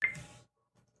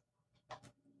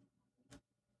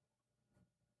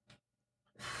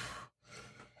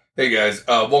Hey guys,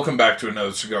 welcome back to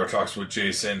another Cigar Talks with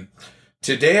Jason.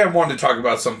 Today I wanted to talk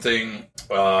about something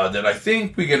that I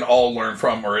think we can all learn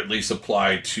from, or at least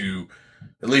apply to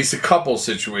at least a couple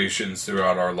situations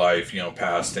throughout our life,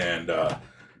 past and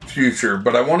future.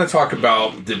 But I want to talk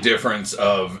about the difference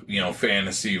of,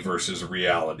 fantasy versus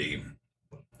reality.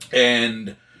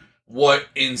 And what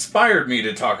inspired me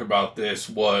to talk about this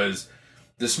was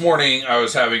this morning I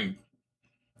was having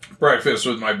breakfast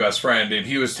with my best friend, and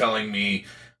he was telling me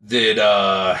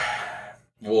that,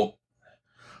 well,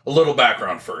 a little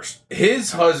background first.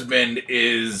 His husband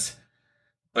is,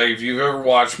 like, if you've ever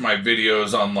watched my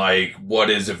videos on, like, what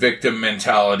is a victim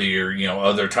mentality, or,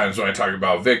 other times when I talk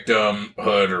about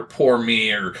victimhood, or poor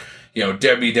me, or,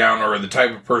 Debbie Downer, or the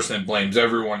type of person that blames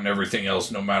everyone and everything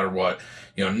else no matter what,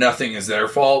 nothing is their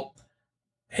fault.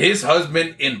 His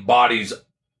husband embodies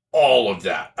all of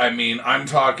that. I mean, I'm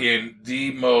talking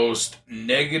the most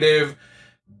negative,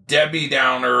 Debbie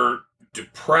Downer,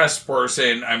 depressed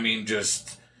person. I mean,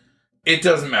 just, it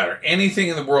doesn't matter. Anything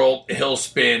in the world, he'll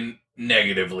spin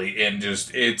negatively. And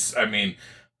just,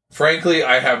 frankly,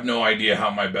 I have no idea how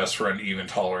my best friend even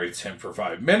tolerates him for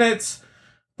 5 minutes.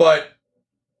 But,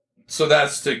 so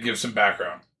that's to give some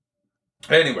background.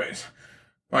 Anyways,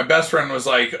 my best friend was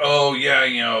like, oh, yeah,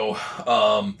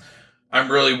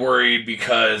 I'm really worried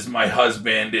because my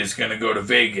husband is going to go to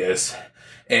Vegas,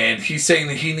 and he's saying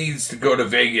that he needs to go to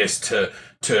Vegas to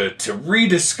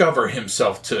rediscover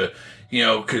himself,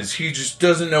 because he just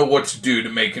doesn't know what to do to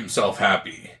make himself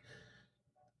happy.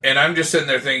 And I'm just sitting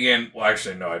there thinking, well,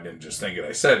 actually, no, I didn't just think it.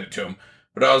 I said it to him.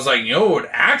 But I was like, what would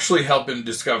actually help him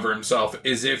discover himself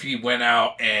is if he went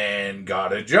out and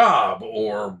got a job,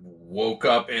 or woke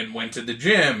up and went to the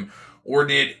gym, or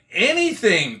did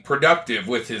anything productive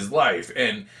with his life.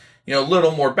 And, a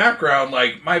little more background,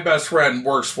 like, my best friend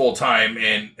works full time,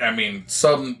 and,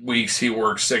 some weeks he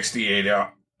works 68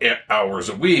 hours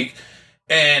a week,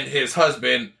 and his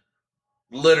husband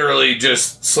literally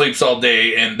just sleeps all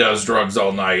day and does drugs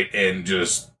all night and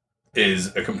just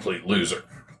is a complete loser.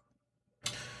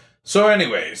 So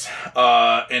anyways,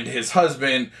 and his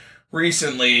husband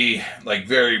recently, like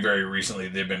very, very recently,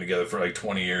 they've been together for like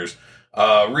 20 years,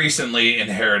 recently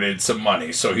inherited some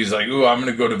money. So he's like, ooh, I'm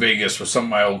going to go to Vegas with some of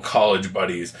my old college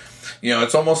buddies.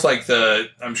 It's almost like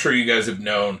I'm sure you guys have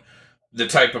known the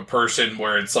type of person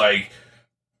where it's like,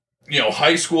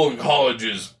 high school and college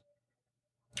is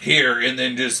here, and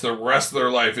then just the rest of their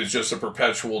life is just a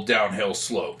perpetual downhill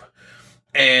slope.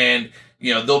 And,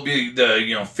 there'll be the,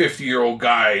 50-year-old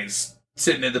guys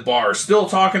sitting at the bar still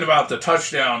talking about the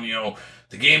touchdown,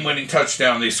 the game-winning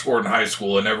touchdown they scored in high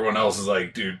school, and everyone else is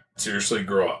like, dude, seriously,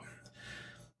 grow up.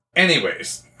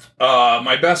 Anyways,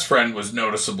 my best friend was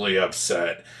noticeably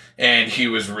upset, and he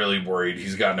was really worried.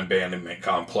 He's got an abandonment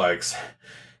complex.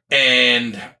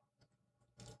 And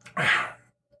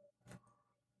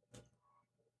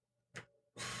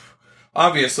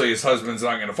obviously his husband's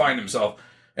not going to find himself.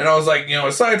 And I was like,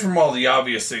 aside from all the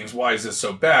obvious things, why is this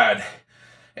so bad?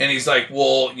 And he's like,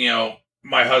 well,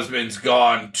 my husband's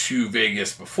gone to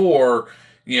Vegas before.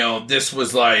 This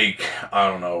was like, I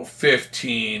don't know,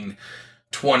 15,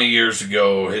 20 years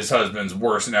ago. His husband's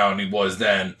worse now than he was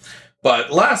then.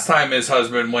 But last time his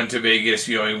husband went to Vegas,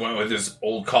 he went with his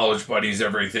old college buddies,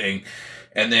 everything.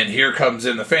 And then here comes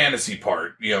in the fantasy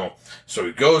part, So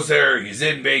he goes there, he's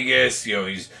in Vegas,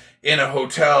 he's in a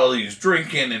hotel, he's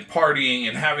drinking and partying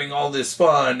and having all this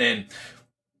fun and,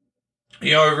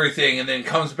 everything. And then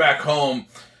comes back home,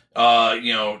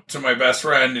 to my best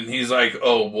friend, and he's like,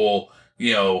 oh, well,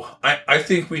 I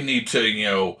think we need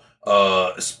to,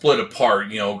 split apart,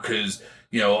 because,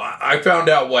 I found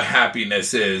out what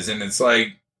happiness is. And it's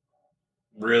like,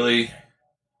 really?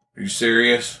 Are you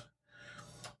serious?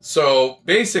 So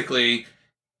basically,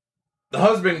 the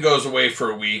husband goes away for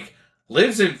a week,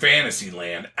 lives in fantasy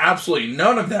land. Absolutely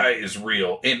none of that is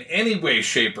real in any way,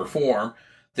 shape, or form.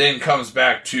 Then comes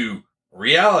back to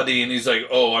reality, and he's like,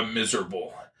 oh, I'm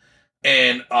miserable.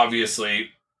 And obviously,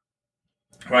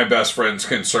 my best friend's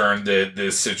concerned that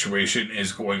this situation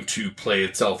is going to play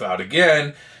itself out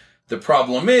again. The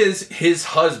problem is, his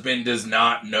husband does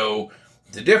not know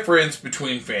the difference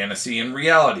between fantasy and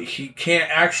reality. He can't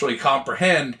actually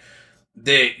comprehend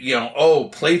that,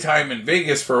 playtime in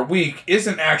Vegas for a week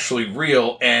isn't actually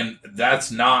real, and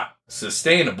that's not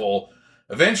sustainable.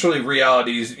 Eventually,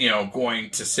 reality is, going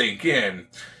to sink in.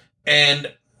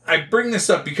 And I bring this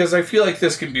up because I feel like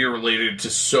this can be related to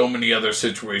so many other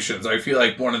situations. I feel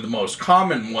like one of the most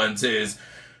common ones is,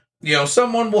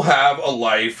 someone will have a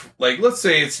life, like, let's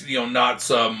say it's, not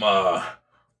some,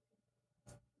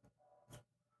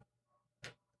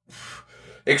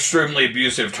 extremely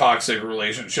abusive, toxic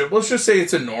relationship. Let's just say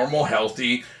it's a normal,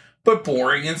 healthy but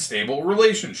boring and stable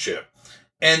relationship.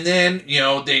 And then,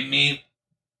 they meet,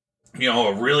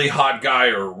 a really hot guy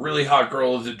or a really hot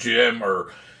girl at the gym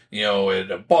or,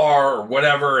 at a bar or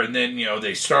whatever. And then,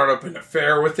 they start up an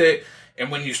affair with it. And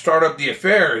when you start up the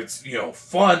affair, it's,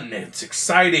 fun and it's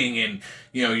exciting and,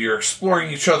 you're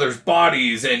exploring each other's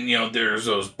bodies and, there's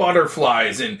those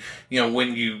butterflies and,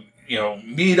 when you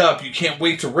meet up, you can't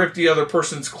wait to rip the other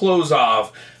person's clothes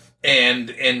off.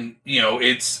 And,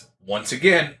 it's, once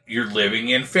again, you're living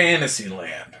in fantasy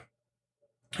land.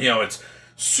 It's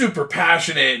super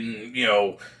passionate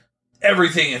and,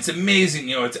 everything. It's amazing.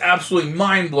 It's absolutely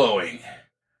mind-blowing.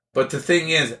 But the thing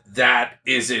is, that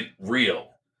isn't real.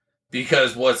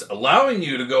 Because what's allowing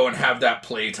you to go and have that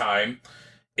playtime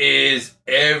is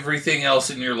everything else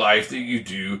in your life that you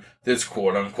do that's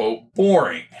quote-unquote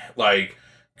boring. Like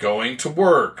going to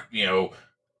work,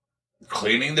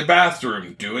 cleaning the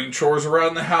bathroom, doing chores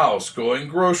around the house, going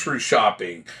grocery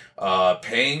shopping,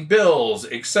 paying bills,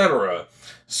 etc.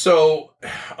 So,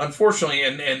 unfortunately,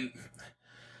 and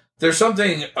there's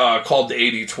something called the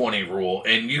 80-20 rule,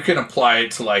 and you can apply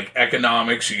it to, like,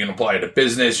 economics, you can apply it to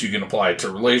business, you can apply it to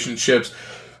relationships.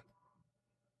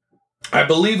 I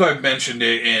believe I've mentioned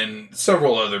it in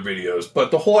several other videos, but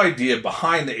the whole idea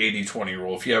behind the 80-20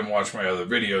 rule, if you haven't watched my other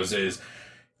videos, is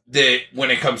that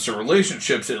when it comes to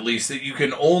relationships, at least, that you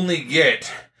can only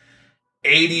get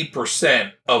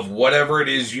 80% of whatever it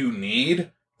is you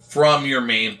need from your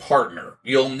main partner.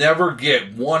 You'll never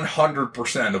get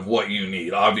 100% of what you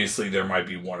need. Obviously, there might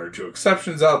be one or two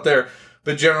exceptions out there,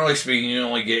 but generally speaking, you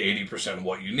only get 80% of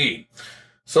what you need.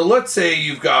 So let's say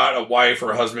you've got a wife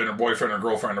or a husband or boyfriend or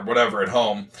girlfriend or whatever at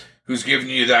home who's giving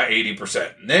you that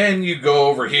 80%. And then you go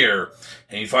over here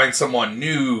and you find someone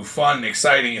new, fun,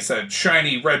 exciting, it's that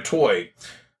shiny red toy.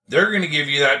 They're going to give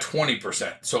you that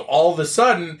 20%. So all of a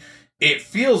sudden, it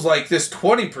feels like this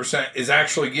 20% is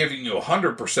actually giving you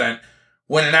 100%,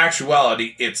 when in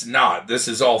actuality, it's not. This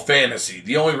is all fantasy.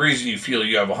 The only reason you feel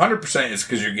you have 100% is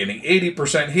because you're getting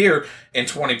 80% here and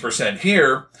 20%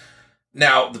 here.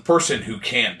 Now, the person who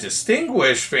can't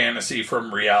distinguish fantasy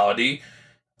from reality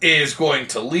is going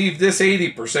to leave this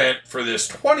 80% for this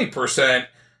 20%,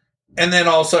 and then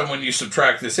all of a sudden when you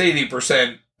subtract this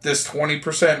 80%, this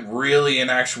 20% really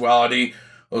in actuality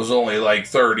was only like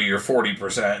 30 or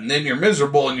 40%, and then you're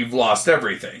miserable and you've lost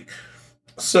everything.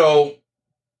 So,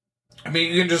 I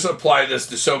mean, you can just apply this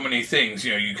to so many things.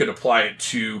 You could apply it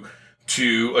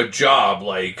to a job,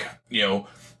 like,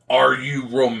 are you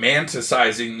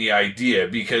romanticizing the idea?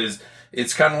 Because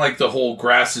it's kind of like the whole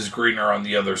grass is greener on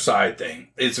the other side thing.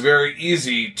 It's very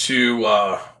easy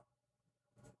to,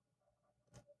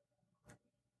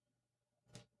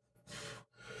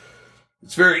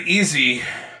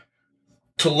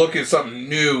 to look at something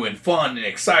new and fun and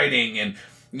exciting and,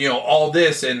 all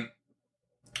this and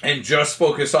just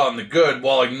focus on the good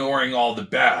while ignoring all the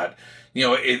bad.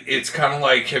 It's kind of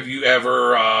like, have you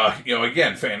ever,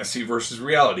 again, fantasy versus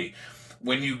reality.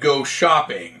 When you go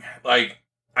shopping, like,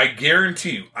 I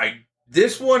guarantee you,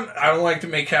 this one, I don't like to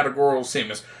make categorical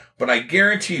statements, but I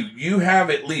guarantee you have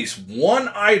at least one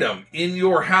item in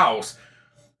your house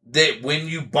that when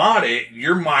you bought it,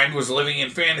 your mind was living in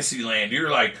fantasy land.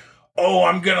 You're like, oh,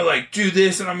 I'm going to, like, do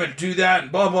this and I'm going to do that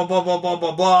and blah, blah, blah, blah, blah,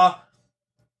 blah, blah.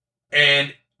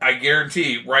 And I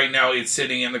guarantee right now it's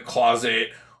sitting in the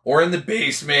closet or in the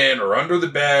basement or under the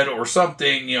bed or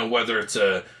something, whether it's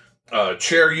a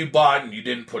chair you bought and you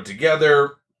didn't put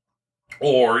together,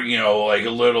 or, like a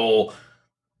little,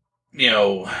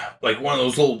 like one of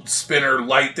those little spinner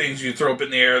light things you throw up in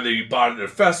the air that you bought at a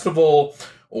festival,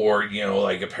 or,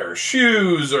 like a pair of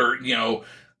shoes, or,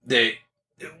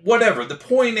 whatever. The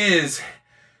point is,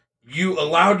 you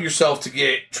allowed yourself to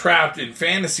get trapped in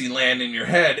fantasy land in your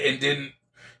head and didn't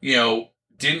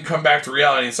come back to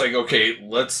reality. It's like, okay,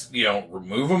 let's,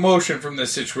 remove emotion from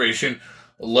this situation.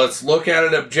 Let's look at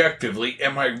it objectively.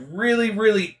 Am I really,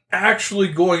 really actually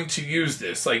going to use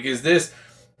this? Like, is this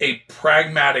a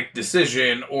pragmatic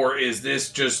decision, or is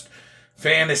this just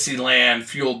fantasy land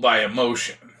fueled by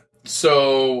emotion?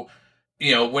 So,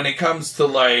 when it comes to,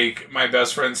 like, my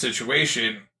best friend's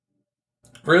situation,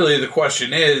 really the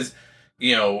question is,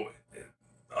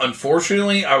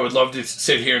 unfortunately, I would love to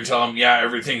sit here and tell him, yeah,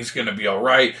 everything's going to be all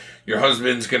right. Your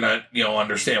husband's going to,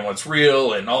 understand what's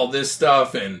real and all this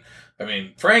stuff. And, I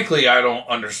mean, frankly, I don't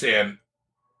understand.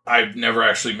 I've never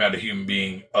actually met a human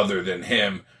being other than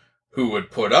him who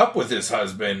would put up with his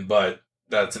husband, but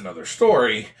that's another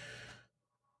story.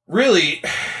 Really,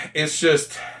 it's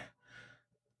just,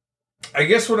 I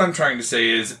guess what I'm trying to say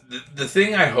is, the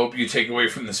thing I hope you take away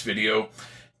from this video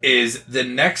is the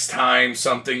next time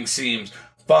something seems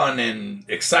fun and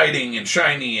exciting and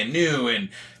shiny and new and,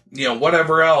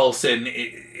 whatever else. And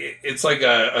it's like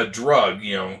a drug,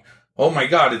 oh my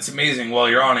God, it's amazing while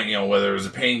you're on it, whether it's a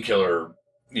painkiller,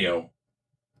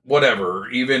 whatever,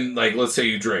 even like, let's say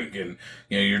you drink and,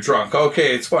 you're drunk.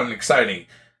 Okay. It's fun and exciting.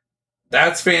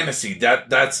 That's fantasy.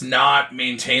 That's not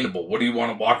maintainable. What do you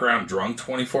want to walk around drunk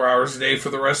 24 hours a day for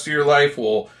the rest of your life?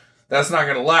 Well, that's not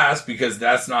going to last because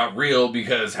that's not real,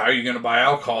 because how are you going to buy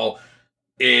alcohol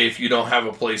if you don't have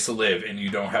a place to live and you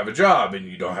don't have a job and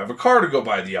you don't have a car to go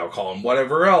buy the alcohol and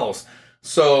whatever else?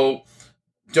 So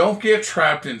don't get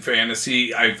trapped in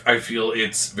fantasy. I feel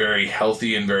it's very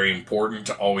healthy and very important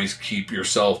to always keep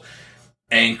yourself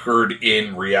anchored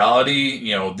in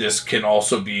reality. This can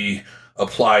also be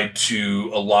applied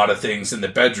to a lot of things in the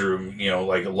bedroom.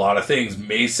 Like a lot of things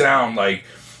may sound like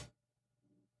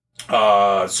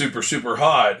super, super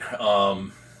hot.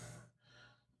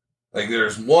 Like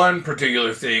there's one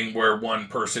particular thing where one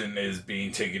person is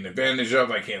being taken advantage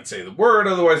of. I can't say the word,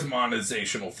 otherwise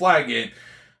monetization will flag it.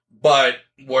 But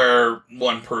where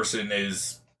one person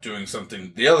is doing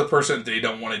something the other person they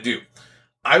don't want to do.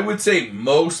 I would say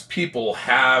most people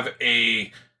have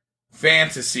a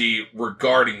fantasy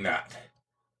regarding that.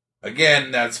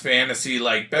 Again, that's fantasy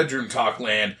like bedroom talk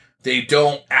land. They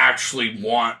don't actually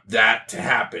want that to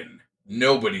happen.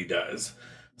 Nobody does.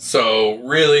 So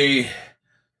really,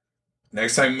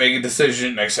 next time you make a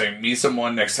decision, next time you meet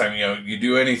someone, next time you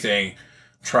do anything,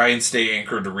 try and stay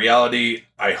anchored to reality.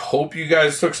 I hope you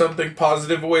guys took something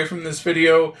positive away from this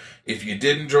video. If you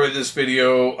did enjoy this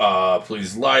video,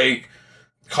 please like,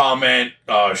 comment,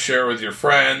 share with your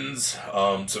friends,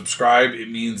 subscribe.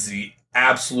 It means the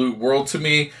absolute world to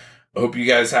me. I hope you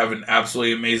guys have an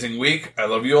absolutely amazing week. I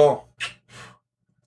love you all.